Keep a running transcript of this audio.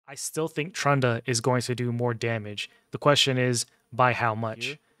I still think Trunda is going to do more damage. The question is, by how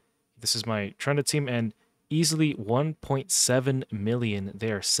much? This is my Trunda team, and easily 1.7 million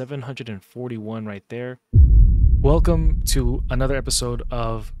there. 741 right there. Welcome to another episode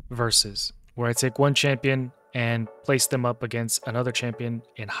of Versus, where I take one champion and place them up against another champion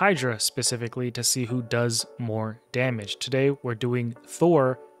in Hydra specifically to see who does more damage. Today we're doing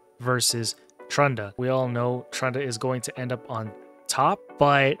Thor versus Trunda. We all know Trunda is going to end up on top,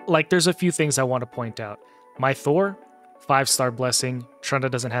 but there's a few things I want to point out. My Thor, 5-star blessing.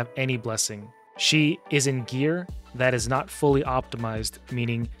 Trunda doesn't have any blessing. She is in gear that is not fully optimized,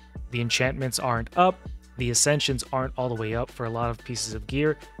 meaning the enchantments aren't up, the ascensions aren't all the way up for a lot of pieces of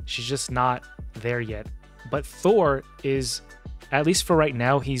gear. She's just not there yet. But Thor is, at least for right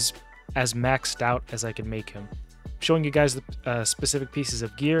now, he's as maxed out as I can make him. I'm showing you guys the specific pieces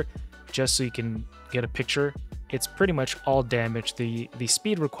of gear just so you can get a picture. It's pretty much all damage. The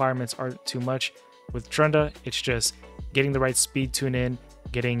speed requirements aren't too much. With Trunda, it's just getting the right speed tune in,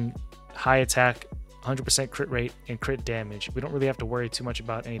 getting high attack, 100% crit rate, and crit damage. We don't really have to worry too much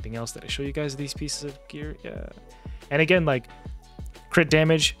about anything else. Did I show you guys these pieces of gear? Yeah. And again, crit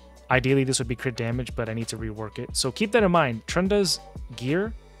damage, ideally this would be crit damage, but I need to rework it. So keep that in mind. Trunda's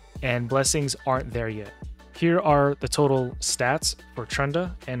gear and blessings aren't there yet. Here are the total stats for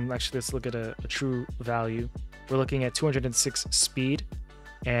Trunda, and actually let's look at a true value. We're looking at 206 speed,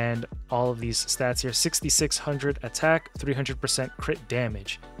 and all of these stats here: 6600 attack, 300% crit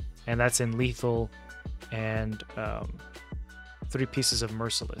damage, and that's in lethal, and 3 pieces of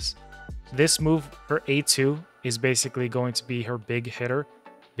merciless. This move, her A2, is basically going to be her big hitter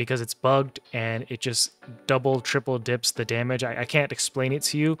because it's bugged and it just double, triple dips the damage. I can't explain it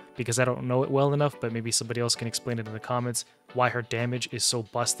to you because I don't know it well enough, but maybe somebody else can explain it in the comments why her damage is so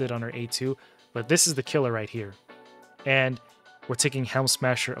busted on her A2. But this is the killer right here. And we're taking Helm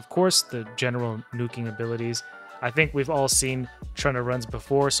Smasher, of course, the general nuking abilities. I think we've all seen Trunda runs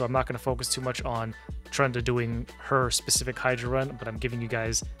before, so I'm not going to focus too much on Trunda doing her specific Hydra run, but I'm giving you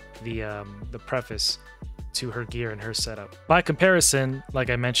guys the preface to her gear and her setup. By comparison, like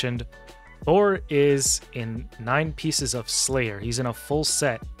I mentioned, Thor is in 9 pieces of Slayer. He's in a full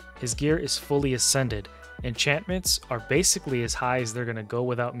set. His gear is fully ascended. Enchantments are basically as high as they're going to go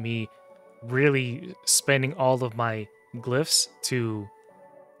without me really spending all of my glyphs to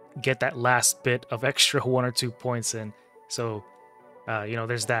get that last bit of extra 1 or 2 points in. So,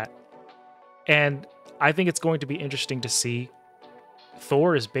 there's that. And I think it's going to be interesting to see.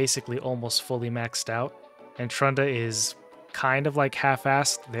 Thor is basically almost fully maxed out, and Trunda is kind of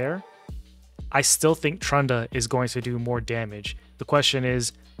half-assed there. I still think Trunda is going to do more damage. The question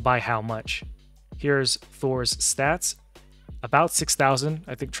is, by how much? Here's Thor's stats. About 6,000.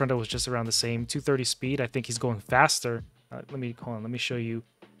 I think Trunda was just around the same. 230 speed. I think he's going faster. Let me show you.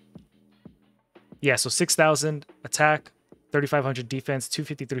 Yeah, so 6,000 attack, 3,500 defense,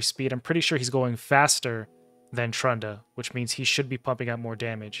 253 speed. I'm pretty sure he's going faster than Trunda, which means he should be pumping out more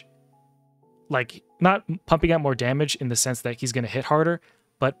damage. Not pumping out more damage in the sense that he's going to hit harder,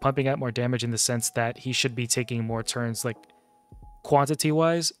 but pumping out more damage in the sense that he should be taking more turns,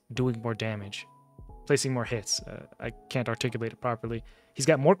 quantity-wise, doing more damage. Placing more hits. I can't articulate it properly. He's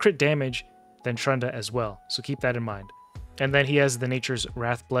got more crit damage than Trunda as well, so keep that in mind. And then he has the Nature's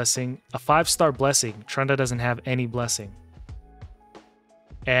Wrath blessing, a 5-star blessing. Trunda doesn't have any blessing.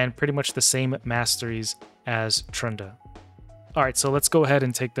 And pretty much the same masteries as Trunda. Alright, so let's go ahead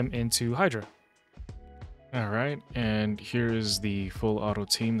and take them into Hydra. Alright, and here's the full auto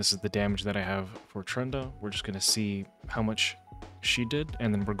team. This is the damage that I have for Trunda. We're just going to see how much she did,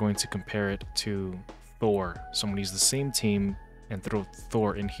 and then we're going to compare it to Thor. So I'm going to use the same team and throw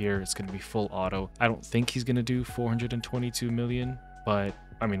Thor in here. It's going to be full auto. I don't think he's going to do 422 million, but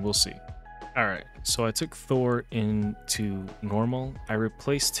I mean, we'll see. Alright, so I took Thor into normal. I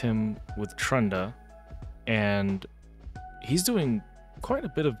replaced him with Trunda, and he's doing quite a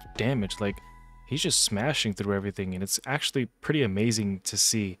bit of damage. He's just smashing through everything, and it's actually pretty amazing to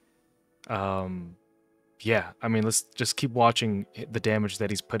see. Yeah, I mean, let's just keep watching the damage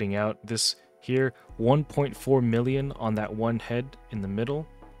that he's putting out. This here, 1.4 million on that one head in the middle.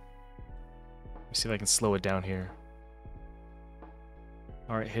 Let me see if I can slow it down here.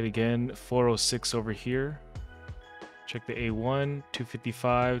 Alright, hit again. 406 over here. Check the A1,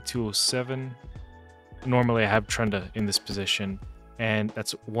 255, 207. Normally I have Trunda in this position, and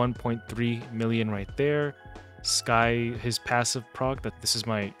that's 1.3 million right there. Sky, his passive proc, this is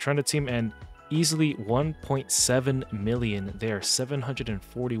my Trunda team, and easily 1.7 million there.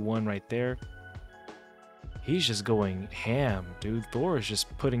 741 right there. He's just going ham, dude. Thor is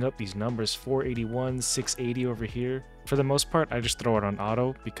just putting up these numbers. 481, 680 over here. for the most part, I just throw it on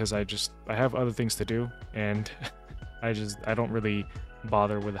auto because I have other things to do, and I don't really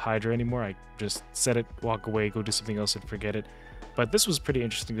bother with Hydra anymore. I just set it, walk away, go do something else and forget it. But this was pretty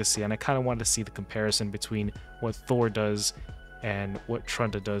interesting to see, and I kind of wanted to see the comparison between what Thor does and what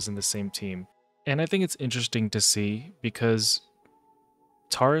Trunda does in the same team. And I think it's interesting to see because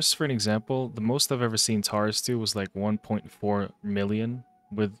Taurus, for an example, the most I've ever seen Taurus do was like 1.4 million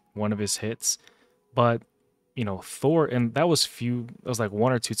with one of his hits. But, you know, Thor, and that was like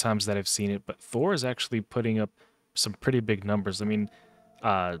 1 or 2 times that I've seen it, but Thor is actually putting up some pretty big numbers. I mean,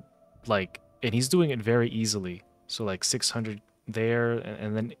 and he's doing it very easily. So like 600 there,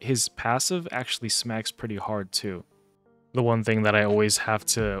 and then his passive actually smacks pretty hard too. The one thing that I always have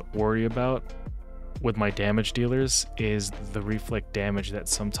to worry about with my damage dealers is the reflect damage that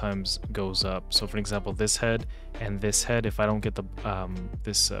sometimes goes up. So for example, this head and this head, if I don't get the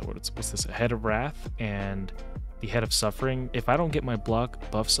what's this, Head of Wrath and the Head of Suffering, if I don't get my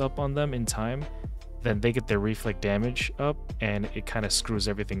block buffs up on them in time, then they get their reflect damage up and it kind of screws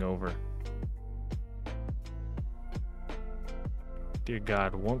everything over. Dear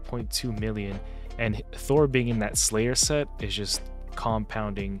God, 1.2 million, and Thor being in that Slayer set is just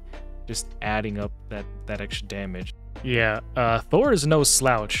compounding, just adding up that extra damage. Yeah, Thor is no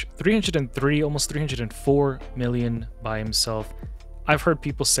slouch. 303, almost 304 million by himself. I've heard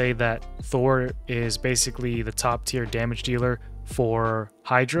people say that Thor is basically the top tier damage dealer for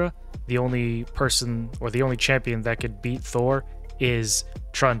Hydra. The only person or the only champion that could beat Thor is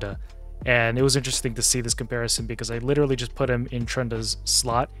Trunda. And it was interesting to see this comparison because I literally just put him in Trunda's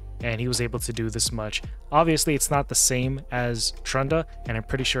slot and he was able to do this much. Obviously, it's not the same as Trunda, and I'm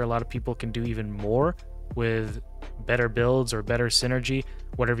pretty sure a lot of people can do even more with better builds or better synergy,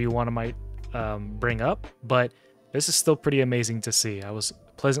 whatever you want to might bring up. But this is still pretty amazing to see. I was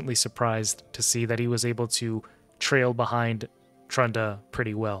pleasantly surprised to see that he was able to trail behind Trunda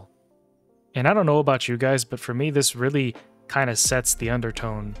pretty well. And I don't know about you guys, but for me, this really kind of sets the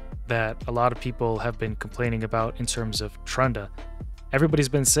undertone that a lot of people have been complaining about in terms of Trunda. Everybody's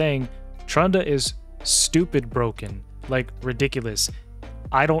been saying Trunda is stupid broken, like ridiculous.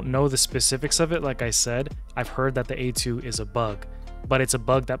 I don't know the specifics of it, like I said. I've heard that the A2 is a bug, but it's a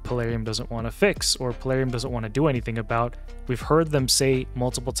bug that Plarium doesn't want to fix or Plarium doesn't want to do anything about. We've heard them say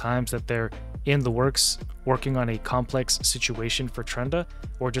multiple times that they're in the works working on a complex situation for Trunda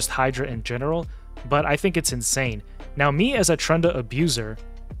or just Hydra in general, but I think it's insane. Now, me as a Trunda abuser,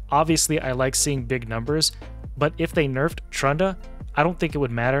 obviously I like seeing big numbers, but if they nerfed Trunda, I don't think it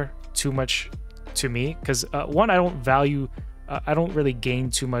would matter too much to me because one, I don't really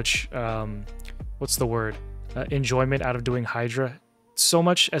gain too much, enjoyment out of doing Hydra so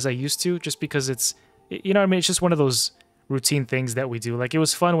much as I used to, just because it's, you know what I mean, it's just one of those routine things that we do. Like, it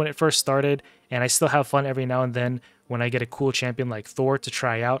was fun when it first started, and I still have fun every now and then when I get a cool champion like Thor to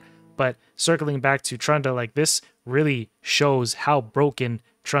try out. But circling back to Trunda, like, this really shows how broken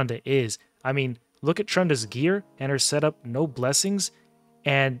Trunda is. I mean, look at Trunda's gear and her setup, no blessings,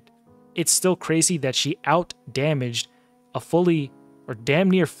 and it's still crazy that she out-damaged a fully, or damn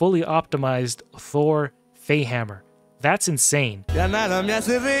near fully optimized Thor Feyhammer. That's insane. Ya nada me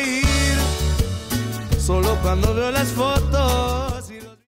hace reír, solo cuando veo las fotos.